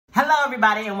Hello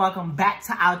everybody and welcome back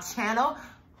to our channel.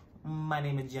 My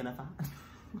name is Jennifer.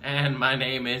 And my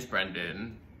name is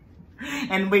Brendan.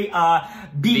 And we are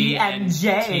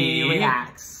B&J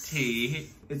Reacts. T.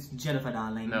 It's Jennifer,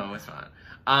 darling. No, it's not.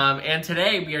 And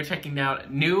today we are checking out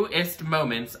newest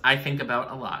moments I think about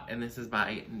a lot. And this is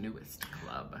my newest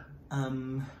club.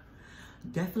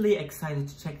 Definitely excited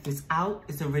to check this out.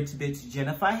 It's a rich bitch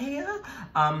Jennifer here.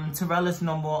 Terrell is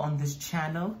no more on this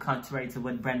channel, contrary to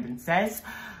what Brendan says.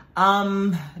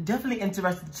 Definitely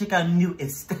interested to check out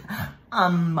newest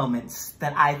moments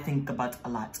that I think about a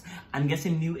lot. I'm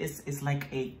guessing newest is like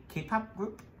a K-pop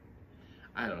group.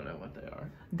 I don't know what they are.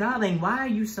 Darling, why are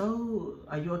you so...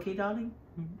 Are you okay, darling?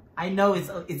 I know it's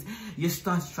you're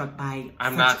starstruck by...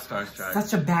 I'm not starstruck.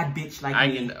 Such a bad bitch like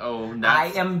me.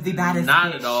 I am the baddest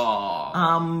not bitch. At all.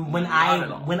 When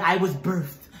I was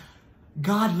birthed,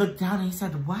 God looked down and he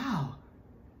said, wow.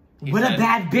 What a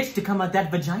bad bitch to come out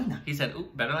that vagina. He said, ooh,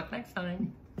 better luck next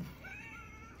time.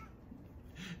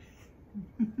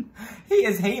 He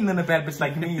is hating on a bad bitch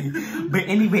like me. But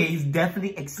anyways,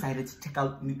 definitely excited to check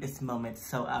out newest moments.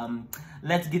 So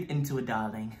let's get into it,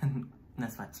 darling.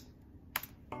 Let's watch.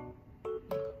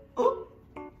 Ooh.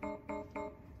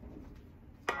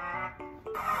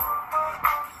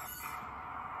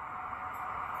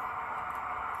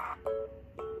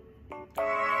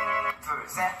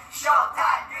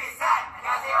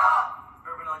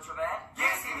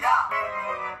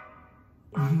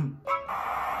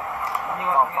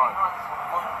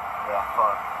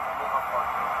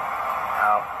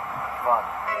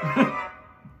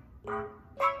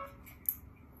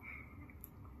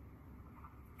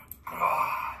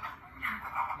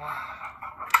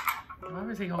 Why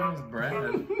was he holding his breath?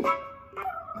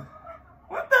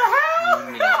 What the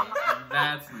hell? Me.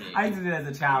 That's me. I used to do that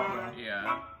as a child, bro.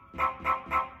 Yeah.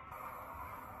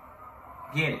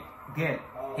 Get it. Get it.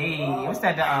 Hey, what's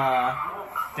that,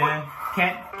 the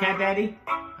cat daddy?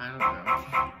 I don't know.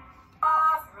 I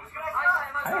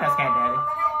think that's cat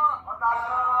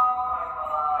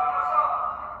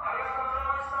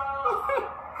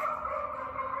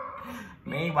daddy.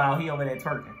 Meanwhile, he over there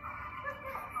twerking.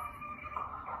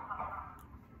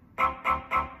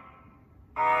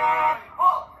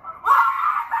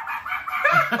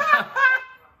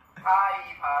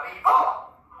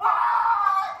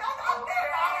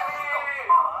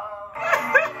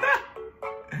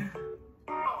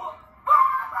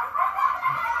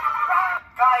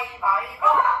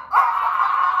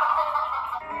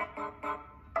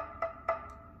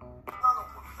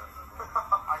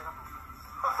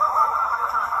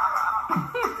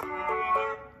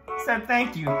 Said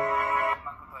thank you. Them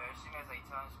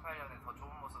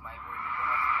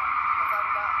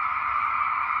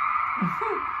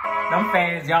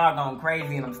fans, y'all going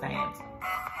crazy in them stands.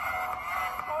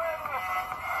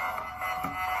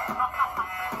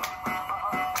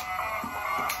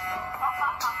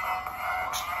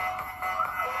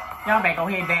 Y'all better go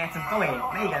ahead dancing. Go ahead.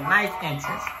 Make a nice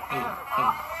entrance. Hey,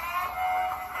 hey.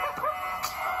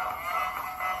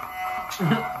 He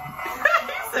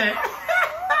said...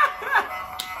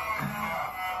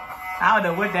 I don't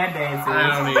know what that dance is. I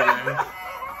don't either.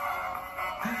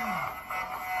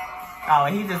 Oh,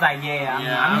 he's just like, yeah,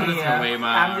 I'm here. Just gonna wave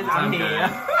my arms. I'm here.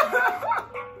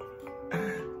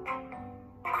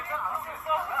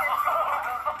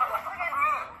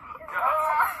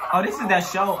 Oh, this is that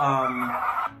show,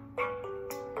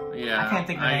 yeah. I can't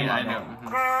think of the name of it.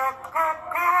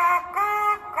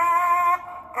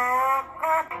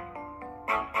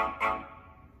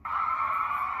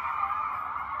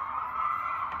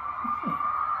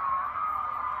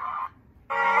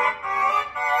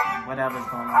 Whatever's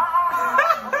going on.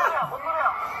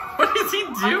 What is he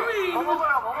doing?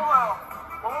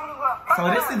 So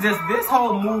this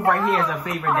whole move right here is a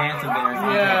favorite dance of theirs.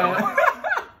 Yeah.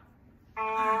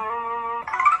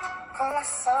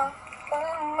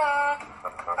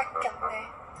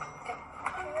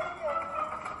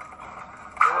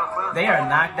 They are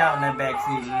knocked out in that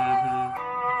backseat.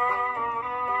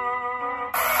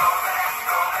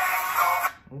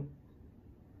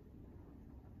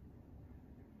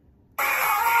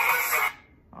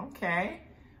 Okay.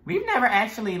 We've never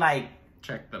actually, like...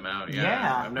 Check them out,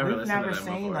 yeah. I've never listened to them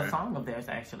seen before. a song of theirs,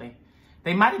 actually.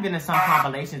 They might have been in some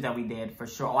compilations that we did, for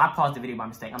sure. Oh, I paused the video by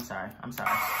mistake. I'm sorry.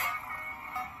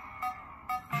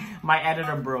 My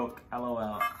editor broke.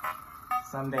 LOL.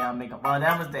 Someday I'll make up. Well,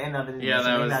 that was the end of it. Yeah, so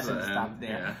that maybe was I should have stopped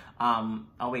there. Yeah.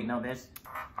 Oh, wait, no, there's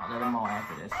a little more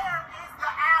after this.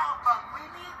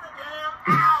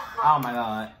 Oh, my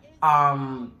God.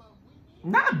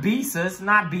 Not B-sis,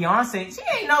 not Beyonce. She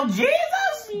ain't no Jesus.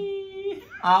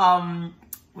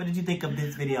 What did you think of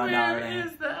this video, Where darling?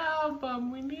 is the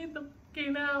album? We need need the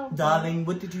fucking album. Darling,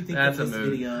 what did you think of this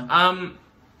video?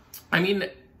 I mean,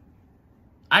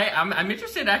 I'm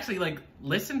interested to actually like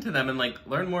listen to them and like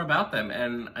learn more about them.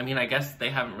 And I mean, I guess they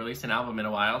haven't released an album in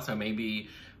a while, so maybe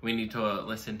we need to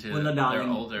listen to their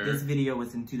older. This video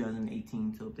was in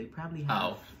 2018, so they probably have.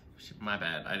 Oh, my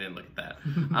bad. I didn't look at that.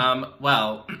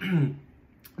 Well,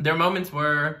 their moments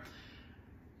were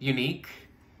unique.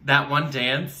 That one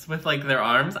dance with like their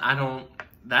arms,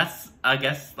 that's, I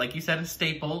guess, like you said, a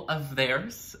staple of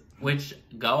theirs, which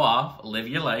go off, live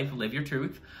your life, live your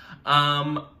truth.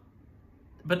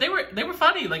 But they were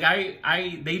funny. Like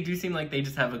they do seem like they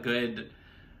just have a good,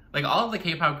 like all of the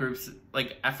K-pop groups,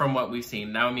 like from what we've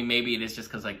seen. Now, I mean, maybe it is just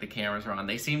because like the cameras are on.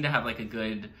 They seem to have like a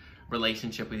good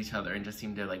relationship with each other and just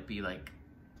seem to like be like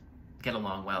get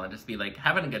along well and just be like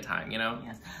having a good time, you know?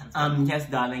 Yes. Yes,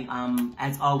 darling.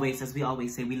 As always, as we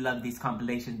always say, we love these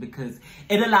compilations because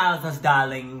it allows us,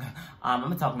 darling. I'm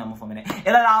gonna talk number for a minute. It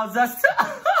allows us to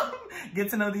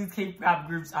get to know these K-pop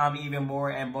groups even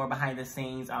more and more behind the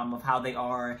scenes of how they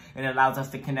are, and it allows us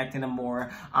to connect in them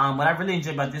more. What I really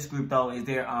enjoy about this group though is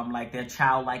their like their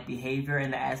childlike behavior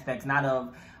in the aspects not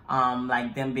of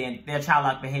like them being, their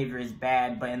childlike behavior is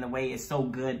bad, but in the way it's so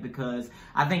good because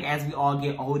I think as we all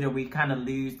get older, we kind of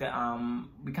lose the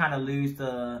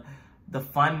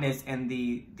funness and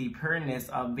the pureness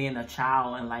of being a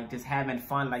child and like just having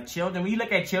fun. Like children, when you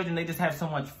look at children, they just have so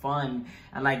much fun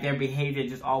and like their behavior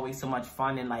just always so much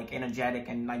fun and like energetic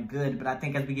and like good. But I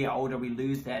think as we get older, we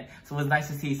lose that. So it's nice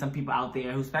to see some people out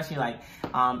there who, especially like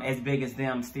as big as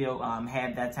them, still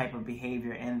have that type of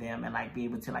behavior in them and like be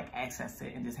able to like access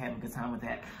it and just have a good time with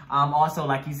that. Also,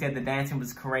 like you said, the dancing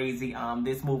was crazy.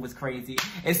 This move was crazy.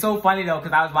 It's so funny though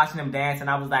because I was watching them dance and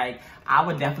I was like, I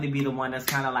would definitely be the one that's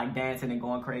kind of like dancing and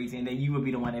going crazy, and then you would be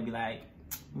the one that'd be like,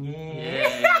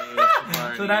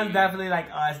 yeah. So that's definitely like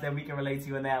us that we can relate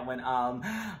to in that one.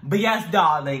 But yes,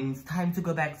 darlings, time to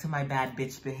go back to my bad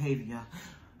bitch behavior.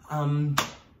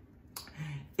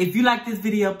 If you like this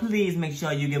video, please make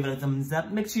sure you give it a thumbs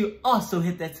up. Make sure you also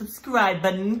hit that subscribe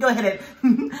button. Go ahead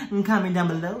and comment down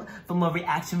below for more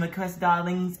reaction requests,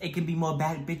 darlings. It can be more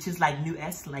bad bitches like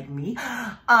NU'EST, like me.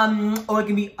 Or it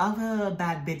can be other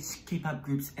bad bitch K-pop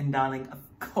groups, and darling, of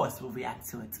course, we'll react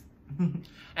to it. And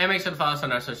make sure to follow us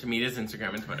on our social medias,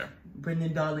 Instagram and Twitter.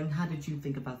 Brendan, darling, how did you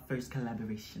think of our first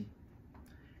collaboration?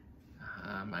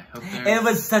 I hope it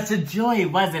was such a joy,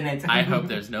 wasn't it? I hope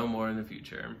there's no more in the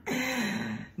future.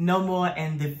 No more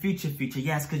in the future.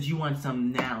 Yes, because you want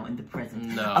some now in the present.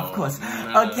 No. Of course.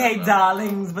 Okay,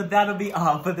 darlings, but that'll be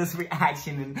all for this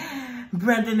reaction. And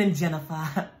Brendan and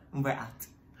Jennifer, we're out.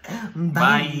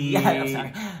 Bye. Bye. I'm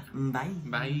sorry. Bye.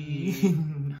 Bye.